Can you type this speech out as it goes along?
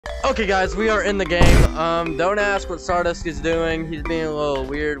Okay guys, we are in the game. Don't ask what Stardust is doing. He's being a little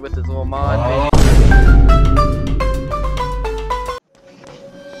weird with his little mod.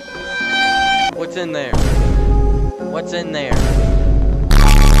 What's in there? What's in there?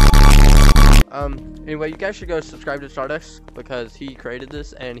 Anyway, you guys should go subscribe to Stardust because he created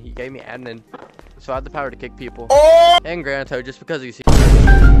this and he gave me admin. So I have the power to kick people. And Granito just because he's here.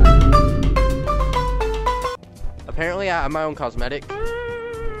 Apparently I have my own cosmetic,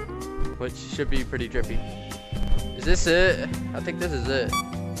 which should be pretty drippy. Is this it? I think this is it.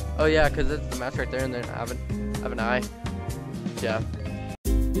 Oh yeah, because it's the match right there and then I have an eye. Yeah.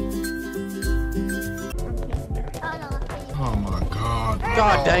 Oh my god.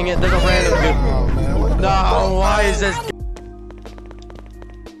 God dang it, there's a random dude. No, why is this?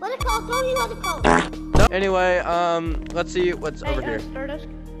 What a call, Tony, what a call. No. Anyway, let's see what's over here. Stardust,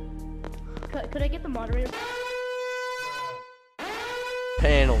 could I get the moderator?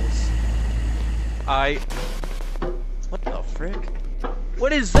 Panels. What the frick?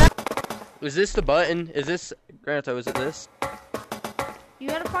 What is that? Is this the button? Is this Granito? Is it this? You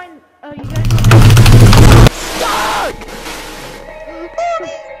gotta find. Oh, you gotta. Stop!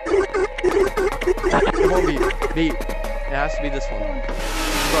 It won't be beep. It has to be this one.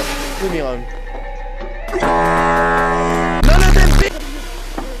 Bro, leave me alone. None of them beep.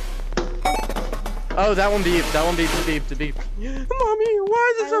 Oh, that one beep. That one beep. Beep. Beep. Mommy,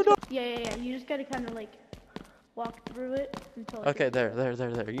 why is it so dumb? Yeah. You just gotta kind of like walk through it until. Okay, there.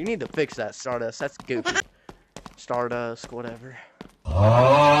 You need to fix that, Stardust. That's goofy. Stardust, whatever.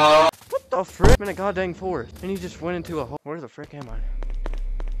 What the frick? I'm in a goddamn forest, and he just went into a hole. Where the frick am I?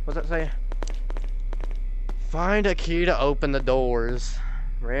 What's that say? Find a key to open the doors.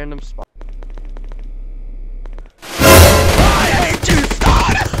 Random spot. I hate you,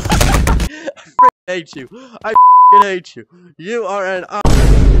 Stardust! I hate you. I hate you. You are an